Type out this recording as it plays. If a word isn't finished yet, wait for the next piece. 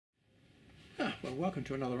Well, welcome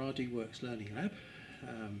to another RDWorks Learning Lab.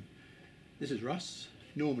 This is Russ.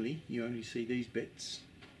 Normally you only see these bits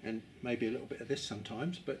and maybe a little bit of this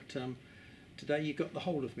sometimes, but today you got the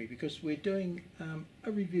whole of me because we're doing a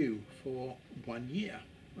review for 1 year.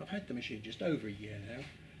 I've had the machine just over a year now,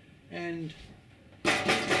 and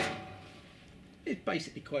it's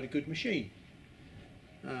basically quite a good machine.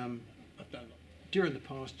 During the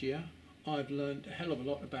past year I've learned a hell of a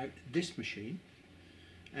lot about this machine,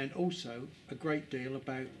 and also a great deal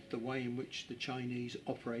about the way in which the Chinese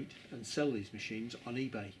operate and sell these machines on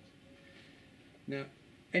eBay. Now,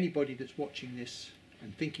 anybody that's watching this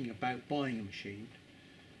and thinking about buying a machine,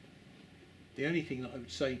 the only thing that I would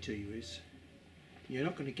say to you is you're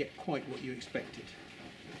not going to get quite what you expected.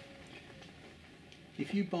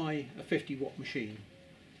 If you buy a 50-watt machine,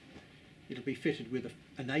 it'll be fitted with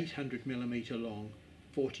an 800mm long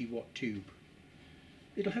 40-watt tube.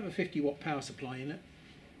 It'll have a 50-watt power supply in it,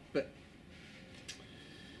 but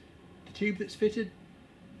the tube that's fitted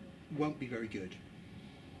won't be very good.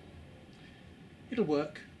 It'll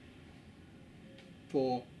work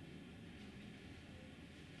for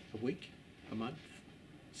a week, a month,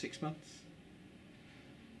 6 months,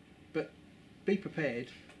 but be prepared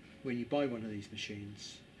when you buy one of these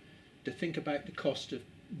machines to think about the cost of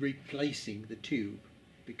replacing the tube,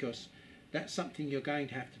 because that's something you're going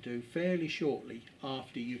to have to do fairly shortly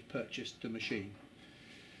after you've purchased the machine.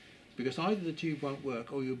 Because either the tube won't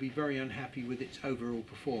work or you'll be very unhappy with its overall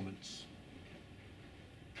performance.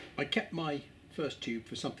 I kept my first tube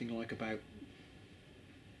for something like about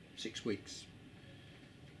 6 weeks,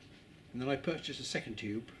 and then I purchased a second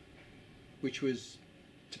tube, which was,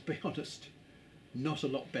 to be honest, not a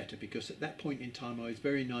lot better, because at that point in time I was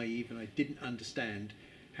very naive and I didn't understand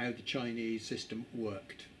how the Chinese system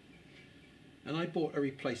worked. And I bought a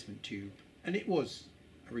replacement tube, and it was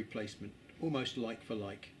a replacement, almost like for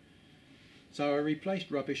like. So I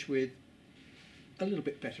replaced rubbish with a little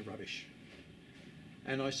bit better rubbish,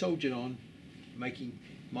 and I soldiered on, making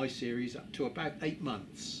my series up to about 8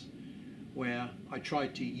 months, where I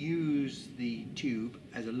tried to use the tube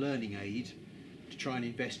as a learning aid to try and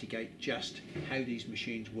investigate just how these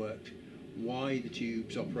machines worked, why the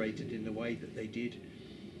tubes operated in the way that they did.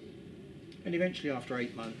 And eventually, after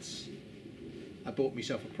 8 months, I bought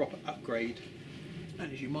myself a proper upgrade,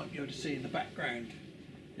 and as you might be able to see in the background,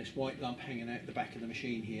 this white lump hanging out the back of the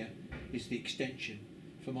machine here is the extension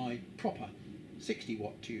for my proper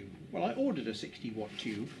 60-watt tube. Well, I ordered a 60-watt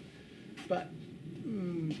tube, but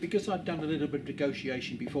because I'd done a little bit of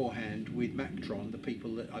negotiation beforehand with Mactron, the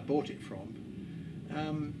people that I bought it from,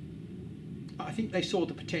 I think they saw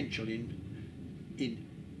the potential in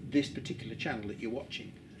this particular channel that you're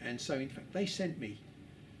watching, and so in fact they sent me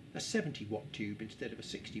a 70-watt tube instead of a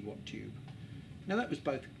 60-watt tube. Now that was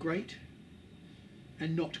both great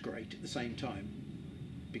and not great at the same time,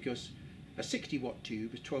 because a 60-watt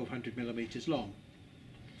tube is 1200mm long,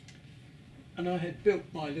 and I had built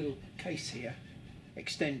my little case here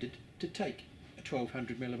extended to take a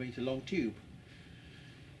 1200mm long tube.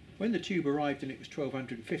 When the tube arrived and it was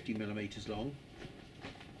 1250mm long,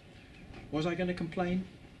 was I going to complain?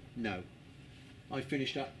 No. I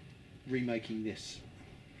finished up remaking this.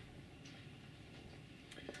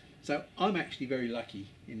 So I'm actually very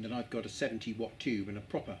lucky in that I've got a 70-watt tube, and a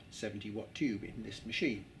proper 70-watt tube in this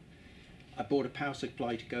machine. I bought a power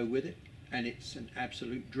supply to go with it, and it's an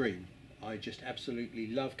absolute dream. I just absolutely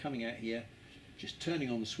love coming out here, just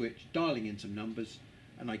turning on the switch, dialing in some numbers,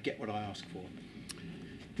 and I get what I ask for.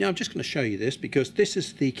 Now I'm just going to show you this, because this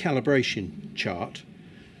is the calibration chart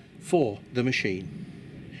for the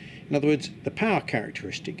machine. In other words, the power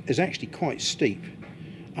characteristic is actually quite steep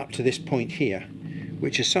up to this point here,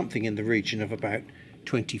 which is something in the region of about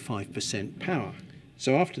 25% power.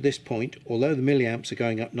 So after this point, although the milliamps are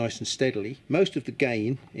going up nice and steadily, most of the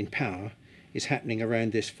gain in power is happening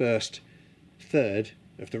around this first third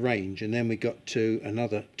of the range, and then we got to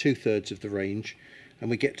another 2/3 of the range, and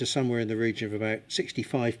we get to somewhere in the region of about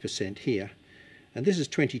 65% here. And this is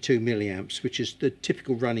 22 milliamps, which is the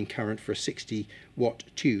typical running current for a 60-watt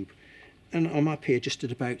tube. And I'm up here just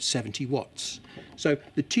at about 70 watts. So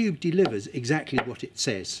the tube delivers exactly what it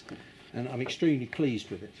says, and I'm extremely pleased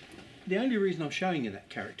with it. The only reason I'm showing you that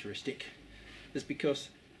characteristic is because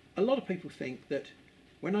a lot of people think that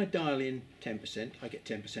when I dial in 10%, I get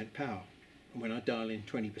 10% power. And when I dial in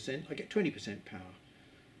 20%, I get 20% power.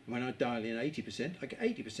 And when I dial in 80%, I get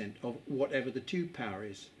 80% of whatever the tube power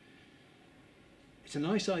is. It's a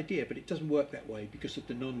nice idea, but it doesn't work that way because of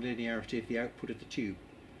the non-linearity of the output of the tube.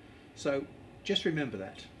 So just remember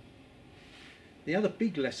that. The other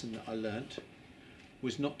big lesson that I learnt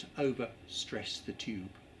was not to over stress the tube.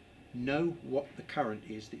 know what the current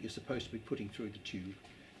is that you're supposed to be putting through the tube,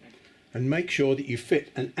 and make sure that you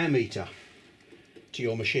fit an ammeter to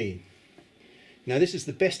your machine. Now this is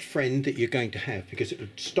the best friend that you're going to have because it will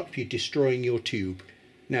stop you destroying your tube.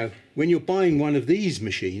 Now when you're buying one of these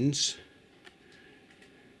machines,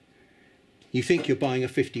 you think you're buying a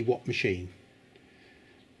 50 watt machine,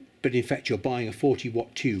 but in fact you're buying a 40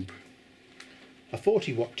 watt tube. A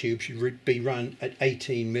 40 watt tube should be run at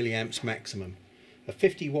 18 milliamps maximum, a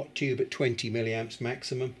 50 watt tube at 20 milliamps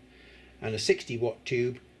maximum, and a 60 watt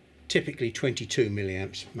tube typically 22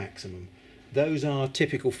 milliamps maximum. Those are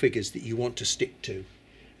typical figures that you want to stick to,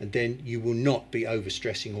 and then you will not be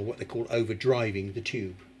overstressing or what they call overdriving the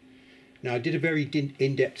tube. Now I did a very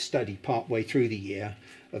in-depth study part way through the year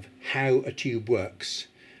of how a tube works,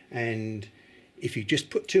 and if you just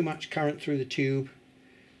put too much current through the tube,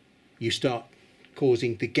 you start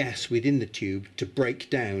causing the gas within the tube to break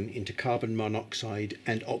down into carbon monoxide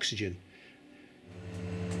and oxygen.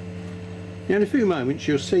 Now in a few moments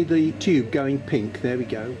you'll see the tube going pink. There we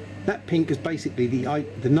go. That pink is basically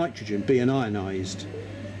the nitrogen being ionised.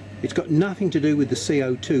 It's got nothing to do with the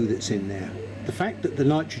CO2 that's in there. The fact that the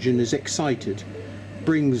nitrogen is excited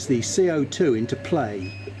brings the CO2 into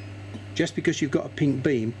play. Just because you've got a pink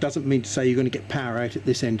beam doesn't mean to say you're going to get power out at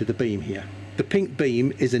this end of the beam here. The pink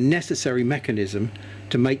beam is a necessary mechanism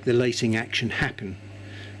to make the lacing action happen,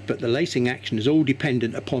 but the lacing action is all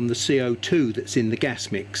dependent upon the CO2 that's in the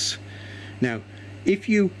gas mix. Now if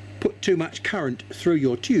you put too much current through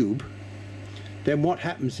your tube, then what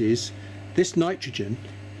happens is this nitrogen,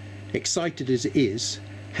 excited as it is,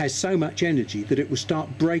 has so much energy that it will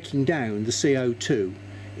start breaking down the CO2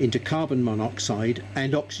 into carbon monoxide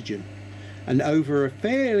and oxygen. And over a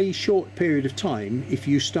fairly short period of time, if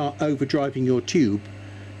you start overdriving your tube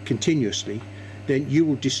continuously, then you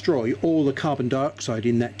will destroy all the carbon dioxide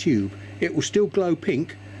in that tube. It will still glow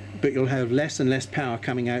pink, but you'll have less and less power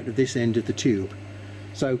coming out of this end of the tube.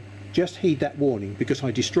 So just heed that warning, because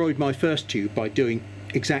I destroyed my first tube by doing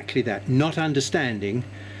exactly that, not understanding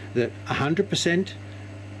that 100%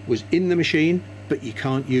 was in the machine, but you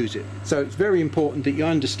can't use it. So it's very important that you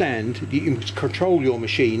understand that you must control your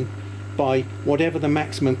machine by whatever the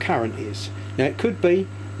maximum current is. Now it could be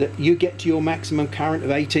that you get to your maximum current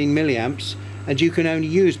of 18 milliamps and you can only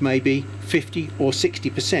use maybe 50 or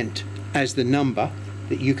 60% as the number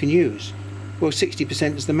that you can use. Well,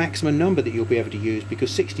 60% is the maximum number that you'll be able to use,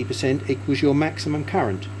 because 60% equals your maximum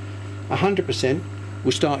current. 100%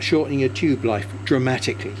 will start shortening your tube life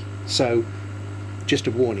dramatically. So just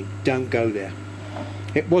a warning, don't go there.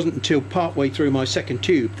 It wasn't until part way through my second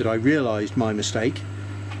tube that I realised my mistake,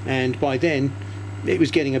 and by then it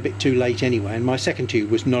was getting a bit too late anyway, and my second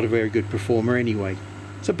tube was not a very good performer anyway.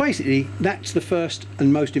 So basically that's the first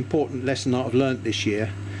and most important lesson I've learnt this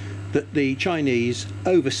year, that the Chinese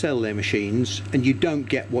oversell their machines and you don't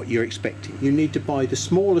get what you're expecting. You need to buy the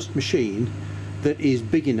smallest machine that is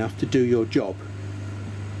big enough to do your job.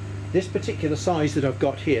 This particular size that I've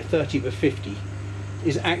got here, 30x50,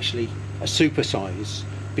 is actually a super size,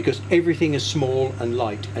 because everything is small and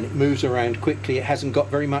light and it moves around quickly. It hasn't got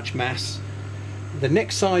very much mass. The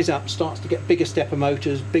next size up starts to get bigger stepper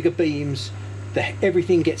motors, bigger beams,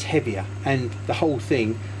 everything gets heavier, and the whole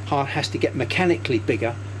thing has to get mechanically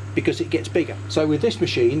bigger because it gets bigger. So with this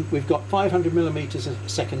machine we've got 500 millimeters a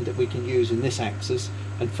second that we can use in this axis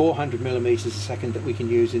and 400 millimeters a second that we can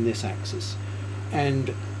use in this axis.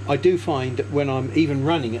 And I do find that when I'm even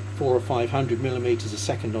running at 400 or 500 millimeters a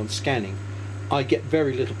second on scanning, I get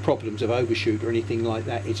very little problems of overshoot or anything like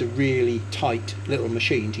that. It's a really tight little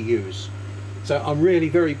machine to use. So I'm really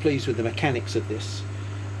very pleased with the mechanics of this.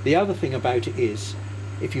 The other thing about it is,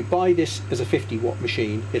 if you buy this as a 50 watt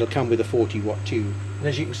machine, it'll come with a 40 watt tube. And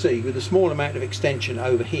as you can see, with a small amount of extension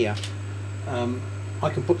over here, I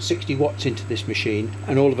can put 60 watts into this machine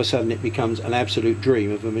and all of a sudden it becomes an absolute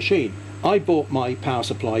dream of a machine. I bought my power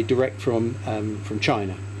supply direct from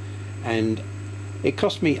China, and it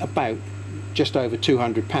cost me about just over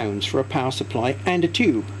 £200 for a power supply and a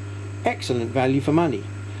tube. Excellent value for money.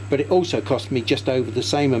 But it also cost me just over the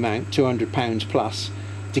same amount, £200 plus,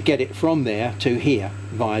 to get it from there to here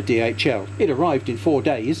via DHL. It arrived in 4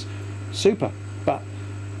 days, super, but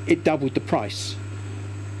it doubled the price.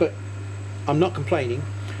 But I'm not complaining.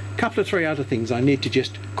 A couple of three other things I need to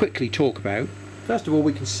just quickly talk about. First of all,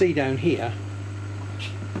 we can see down here,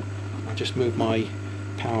 I'll just move my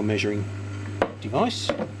power measuring device.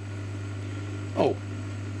 Oh,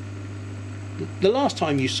 the last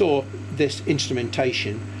time you saw this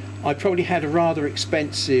instrumentation, I probably had a rather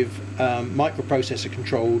expensive microprocessor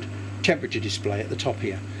controlled temperature display at the top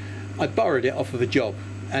here. I borrowed it off of a job,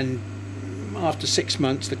 and after 6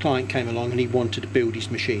 months the client came along and he wanted to build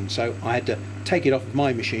his machine, so I had to take it off of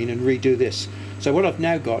my machine and redo this. So what I've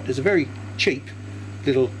now got is a very cheap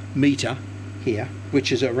little meter here,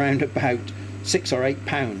 which is around about £6 or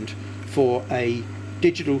 £8 for a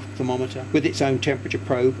digital thermometer with its own temperature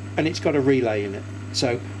probe, and it's got a relay in it,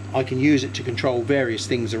 so I can use it to control various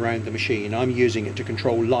things around the machine. I'm using it to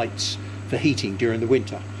control lights for heating during the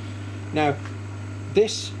winter. Now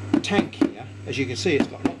this tank here, as you can see, it's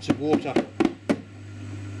got lots of water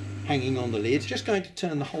hanging on the lid. Just going to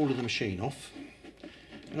turn the whole of the machine off,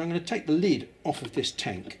 and I'm going to take the lid off of this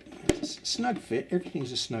tank. It's a snug fit,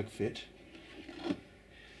 everything's a snug fit,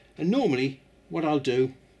 and normally what I'll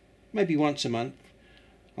do, maybe once a month,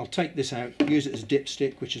 I'll take this out, use it as a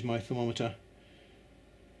dipstick, which is my thermometer,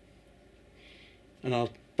 and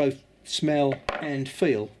I'll both smell and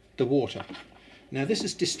feel the water. Now this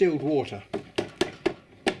is distilled water.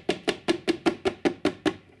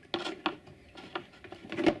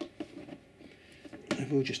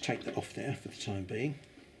 And we'll just take that off there for the time being,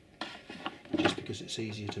 just because it's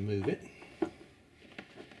easier to move it.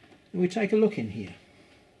 And we take a look in here.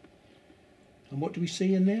 And what do we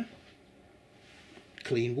see in there?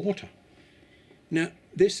 Clean water. Now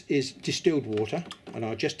this is distilled water, and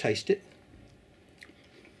I'll just taste it.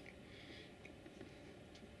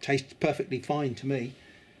 Tastes perfectly fine to me.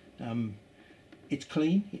 It's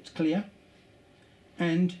clean, it's clear,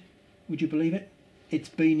 and would you believe it? It's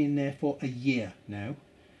been in there for a year now.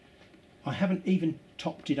 I haven't even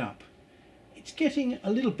topped it up. It's getting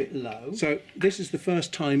a little bit low. So this is the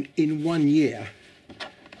first time in 1 year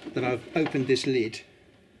that I've opened this lid.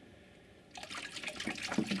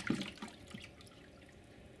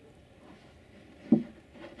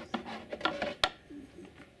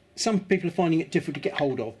 Some people are finding it difficult to get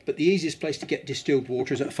hold of, but the easiest place to get distilled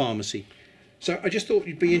water is at a pharmacy. So I just thought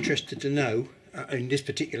you'd be interested to know, in this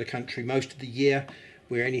particular country, most of the year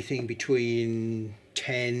we're anything between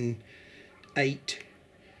 10, 8.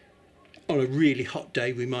 On a really hot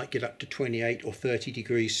day we might get up to 28 or 30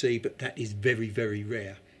 degrees C, but that is very, very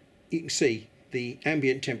rare. You can see the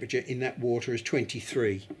ambient temperature in that water is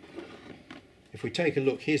 23. If we take a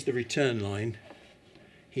look, here's the return line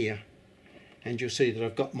here, and you'll see that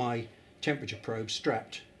I've got my temperature probe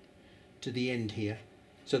strapped to the end here.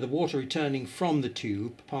 So the water returning from the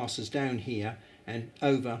tube passes down here and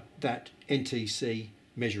over that NTC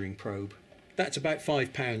measuring probe. That's about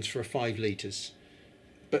 £5 for a 5 litres.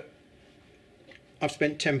 But I've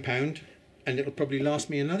spent £10 and it'll probably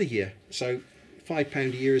last me another year. So £5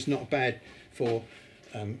 a year is not bad for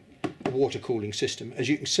a water cooling system. As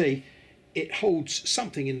you can see, it holds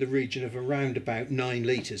something in the region of around about 9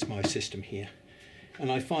 litres, my system here, and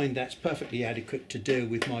I find that's perfectly adequate to deal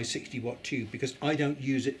with my 60-watt tube, because I don't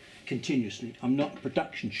use it continuously. I'm not a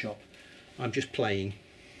production shop, I'm just playing.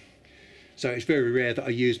 So it's very rare that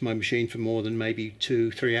I use my machine for more than maybe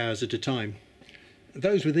 2-3 hours at a time.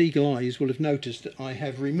 Those with eagle eyes will have noticed that I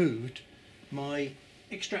have removed my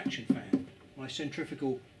extraction fan, my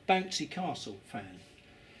centrifugal bouncy castle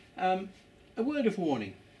fan. A word of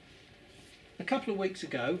warning. A couple of weeks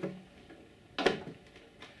ago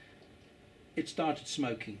it started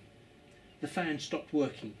smoking. The fan stopped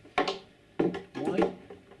working. Why?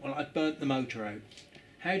 Well, I burnt the motor out.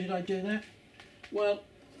 How did I do that? Well,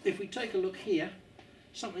 if we take a look here,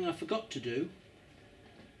 something I forgot to do,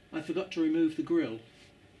 I forgot to remove the grill,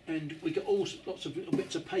 and we got lots of little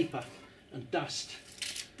bits of paper and dust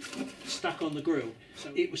stuck on the grill,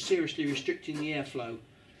 so it was seriously restricting the airflow.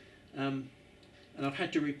 And I've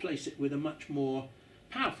had to replace it with a much more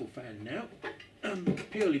powerful fan now,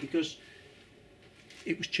 purely because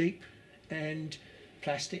it was cheap and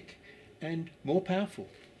plastic and more powerful.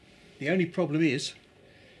 The only problem is,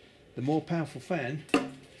 the more powerful fan,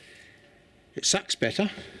 it sucks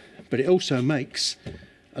better, but it also makes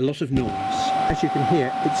a lot of noise. As you can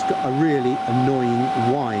hear, it's got a really annoying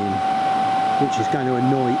whine, which is going to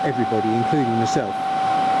annoy everybody, including myself.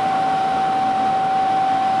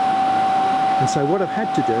 And so what I've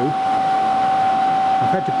had to do,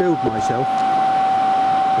 I've had to build myself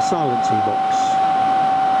a silencing box.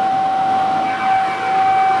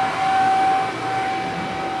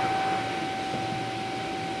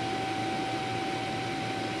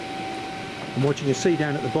 And what you can see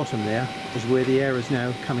down at the bottom there is where the air is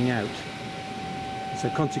now coming out. And so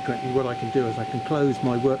consequently what I can do is I can close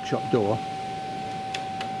my workshop door.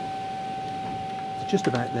 It's just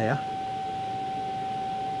about there.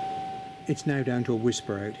 It's now down to a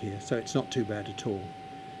whisper out here, so it's not too bad at all.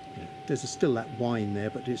 There's still that whine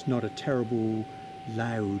there, but it's not a terrible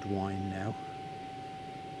loud whine now.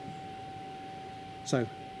 So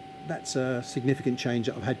that's a significant change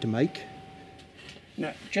that I've had to make.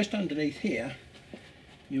 Now, just underneath here,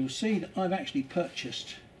 you'll see that I've actually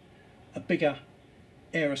purchased a bigger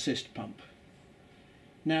air assist pump.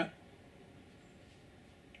 Now,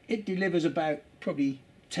 it delivers about probably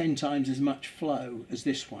 10 times as much flow as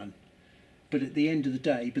this one, but at the end of the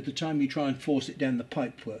day, by the time you try and force it down the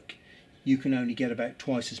pipework, you can only get about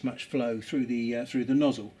twice as much flow through the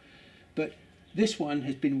nozzle. But this one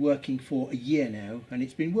has been working for a year now, and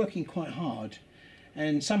it's been working quite hard,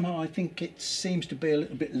 and somehow I think it seems to be a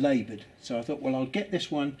little bit laboured. So I thought, well, I'll get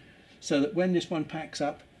this one so that when this one packs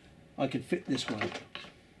up, I can fit this one.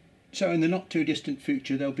 So in the not too distant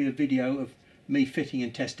future, there'll be a video of me fitting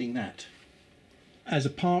and testing that. As a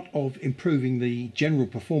part of improving the general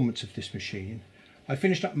performance of this machine, I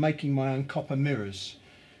finished up making my own copper mirrors,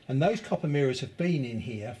 and those copper mirrors have been in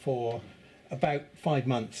here for about 5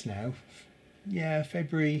 months now. Yeah,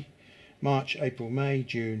 February, March, April, May,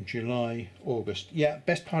 June, July, August. Yeah,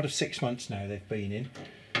 best part of 6 months now they've been in.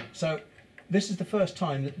 So this is the first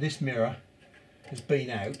time that this mirror has been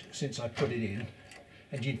out since I put it in,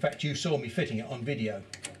 and in fact you saw me fitting it on video.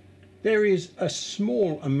 There is a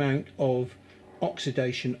small amount of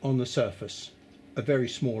oxidation on the surface, a very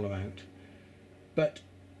small amount, but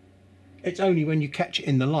it's only when you catch it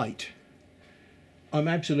in the light. I'm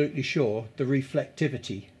absolutely sure the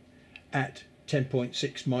reflectivity at 10.6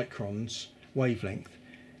 microns wavelength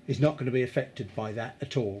is not going to be affected by that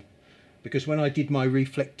at all, because when I did my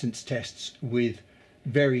reflectance tests with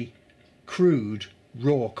very crude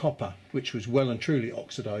raw copper, which was well and truly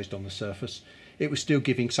oxidized on the surface, it was still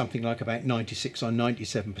giving something like about 96 or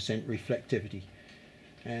 97% reflectivity.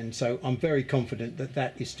 And so I'm very confident that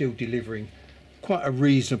that is still delivering quite a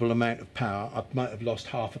reasonable amount of power. I might have lost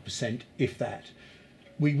 0.5%, if that.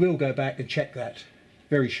 We will go back and check that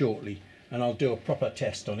very shortly, and I'll do a proper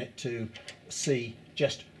test on it to see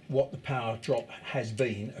just what the power drop has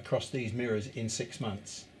been across these mirrors in 6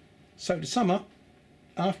 months. So to sum up,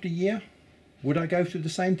 after a year, would I go through the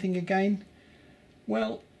same thing again?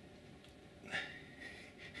 Well,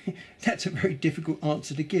 that's a very difficult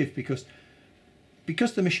answer to give, because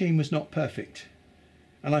the machine was not perfect,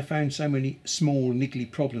 and I found so many small niggly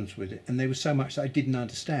problems with it, and there was so much that I didn't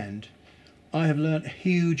understand. I have learnt a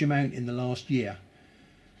huge amount in the last year.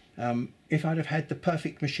 If I'd have had the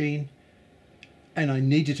perfect machine and I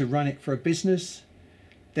needed to run it for a business,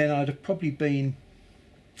 then I'd have probably been,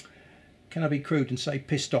 can I be crude and say,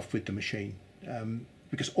 pissed off with the machine,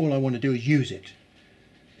 because all I want to do is use it.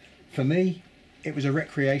 For me, it was a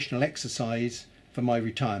recreational exercise for my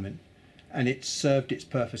retirement, and it served its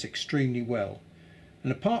purpose extremely well.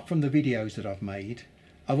 And apart from the videos that I've made,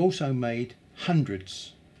 I've also made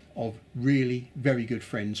hundreds of really very good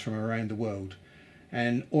friends from around the world.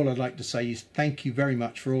 And all I'd like to say is thank you very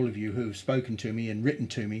much for all of you who have spoken to me and written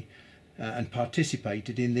to me and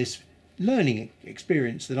participated in this learning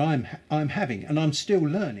experience that I'm having, and I'm still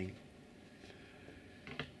learning.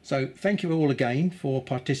 So thank you all again for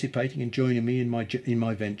participating and joining me in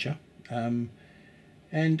my venture,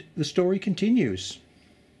 and the story continues.